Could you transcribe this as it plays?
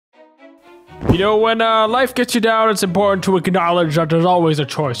You know, when life gets you down, it's important to acknowledge that there's always a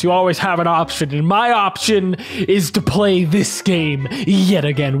choice. You always have an option, and my option is to play this game yet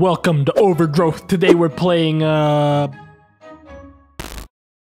again. Welcome to Overgrowth. Today we're playing,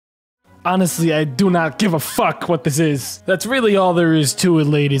 honestly, I do not give a fuck what this is. That's really all there is to it,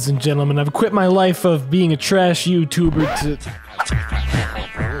 ladies and gentlemen. I've quit my life of being a trash YouTuber to...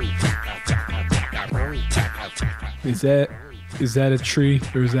 Is that a tree,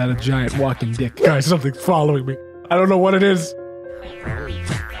 or is that a giant walking dick? Guys, something's following me. I don't know what it is.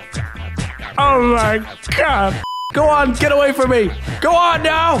 Oh my god. Go on, get away from me. Go on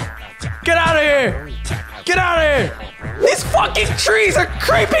now. Get out of here. Get out of here. These fucking trees are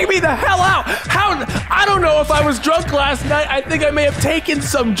creeping me the hell out. I don't know if I was drunk last night. I think I may have taken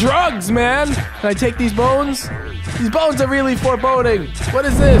some drugs, man. Can I take these bones? These bones are really foreboding. What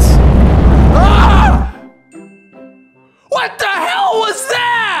is this? Ah! What the hell was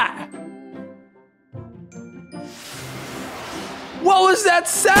that? What was that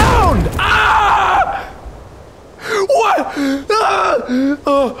sound? Ah! What?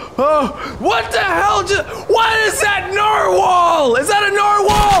 What the hell just... What is that narwhal? Is that a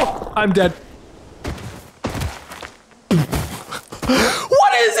narwhal? I'm dead.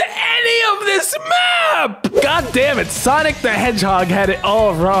 What is any of this map? God damn it, Sonic the Hedgehog had it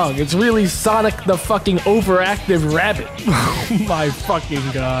all wrong. It's really Sonic the fucking overactive rabbit. Oh my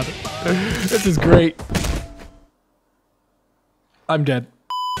fucking god. This is great. I'm dead.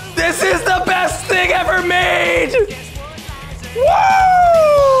 This is the best thing ever made!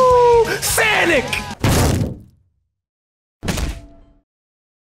 Woo! Sonic!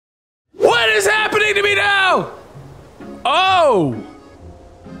 What is happening to me now? Oh!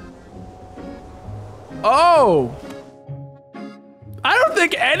 Oh! I don't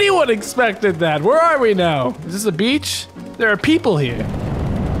think anyone expected that. Where are we now? Is this a beach? There are people here.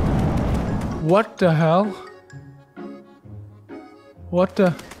 What the hell? What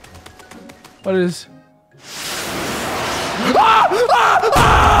the... What is... Ah! Ah!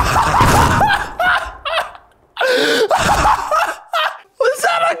 Ah! Was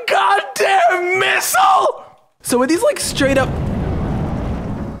that a goddamn missile? So are these like straight up...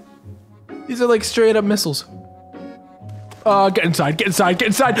 These are like straight up missiles. Get inside, get inside, get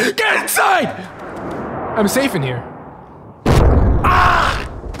inside, get inside! I'm safe in here. Ah!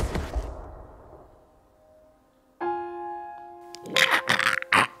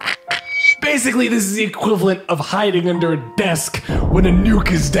 Basically, this is the equivalent of hiding under a desk when a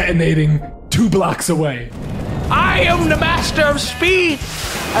nuke is detonating 2 blocks away. I am the master of speed!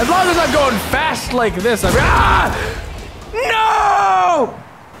 As long as I'm going fast like this, I'm... Ah! No!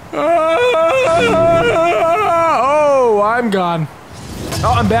 Oh, I'm gone.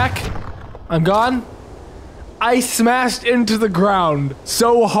 Oh, I'm back. I'm gone. I smashed into the ground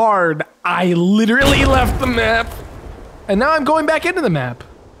so hard, I literally left the map. And now I'm going back into the map.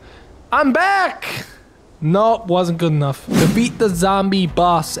 I'm back! Nope, wasn't good enough. Defeat the zombie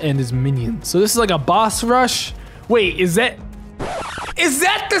boss and his minions. So this is like a boss rush? Wait, is that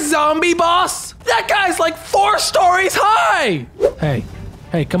the zombie boss? That guy's like 4 stories high!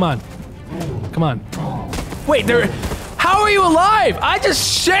 Hey, come on. Come on. Wait, how are you alive? I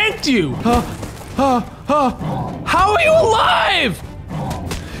just shanked you! How are you alive?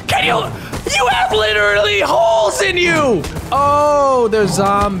 You have literally holes in you! Oh, they're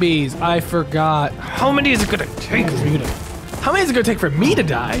zombies. I forgot. How many is it gonna take for you to... How many is it gonna take for me to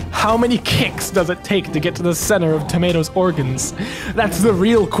die? How many kicks does it take to get to the center of Tomato's organs? That's the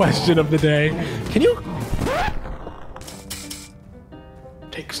real question of the day. Can you...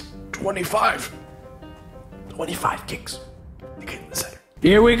 Takes 25. 25 kicks to get in the center.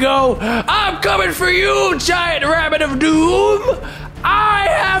 Here we go. I'm coming for you, giant rabbit of doom. I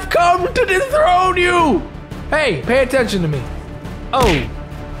have come to dethrone you! Hey, pay attention to me.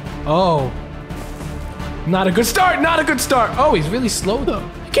 Oh. Not a good start, not a good start. Oh, he's really slow though.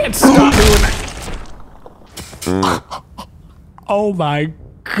 You can't stop doing that. Oh my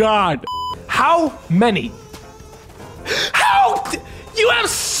god. How many? You have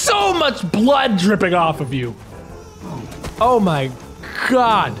so much blood dripping off of you. Oh my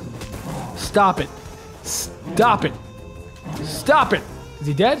god. Stop it. Stop it. Stop it! Is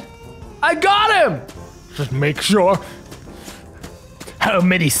he dead? I got him! Just make sure. How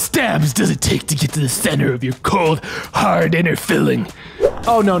many stabs does it take to get to the center of your cold, hard inner filling?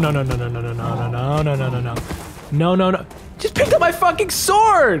 Oh, no. No. Just picked up my fucking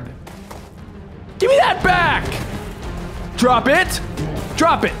sword! Give me that back! Drop it!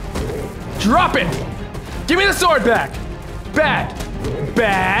 Drop it! Drop it! Give me the sword back! Bad!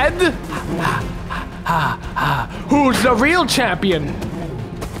 Who's the real champion?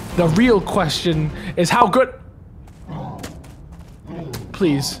 The real question is how good...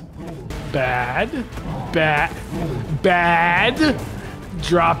 Please. Bad. Bad. Bad.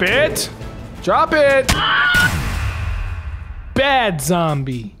 Drop it. Drop it. Bad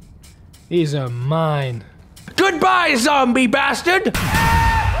zombie. These are mine. Goodbye, zombie bastard!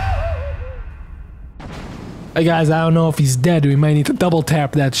 Hey guys, I don't know if he's dead. We might need to double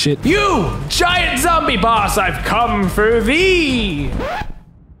tap that shit. You, giant zombie boss, I've come for thee!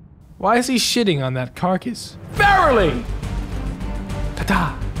 Why is he shitting on that carcass? Verily!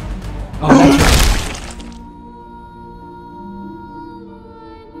 Ta-ta! Oh, that's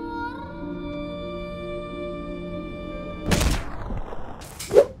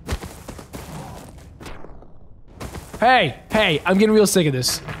right. Hey, hey, I'm getting real sick of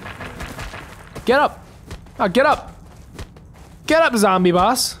this. Get up. Oh, get up. Get up, zombie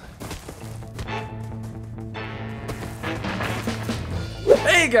boss.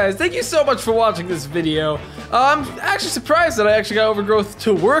 Hey guys, thank you so much for watching this video. I'm actually surprised that I actually got Overgrowth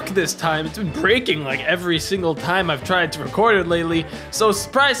to work this time. It's been breaking like every single time I've tried to record it lately. So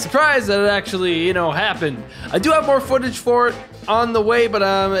surprise, surprise that it actually, you know, happened. I do have more footage for it on the way, but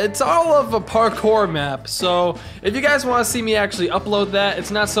it's all of a parkour map. So if you guys want to see me actually upload that,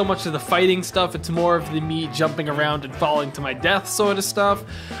 it's not so much of the fighting stuff, it's more of the me jumping around and falling to my death sort of stuff.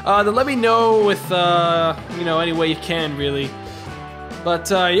 Then let me know with, you know, any way you can, really.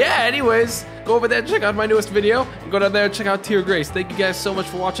 But yeah, anyways, go over there and check out my newest video, and go down there and check out Tier Grace. Thank you guys so much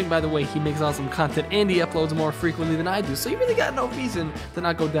for watching. By the way, he makes awesome content and he uploads more frequently than I do, so you really got no reason to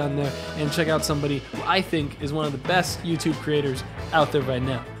not go down there and check out somebody who I think is one of the best YouTube creators out there right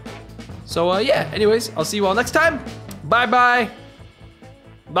now. So yeah, anyways, I'll see you all next time. Bye-bye.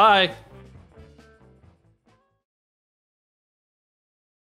 Bye.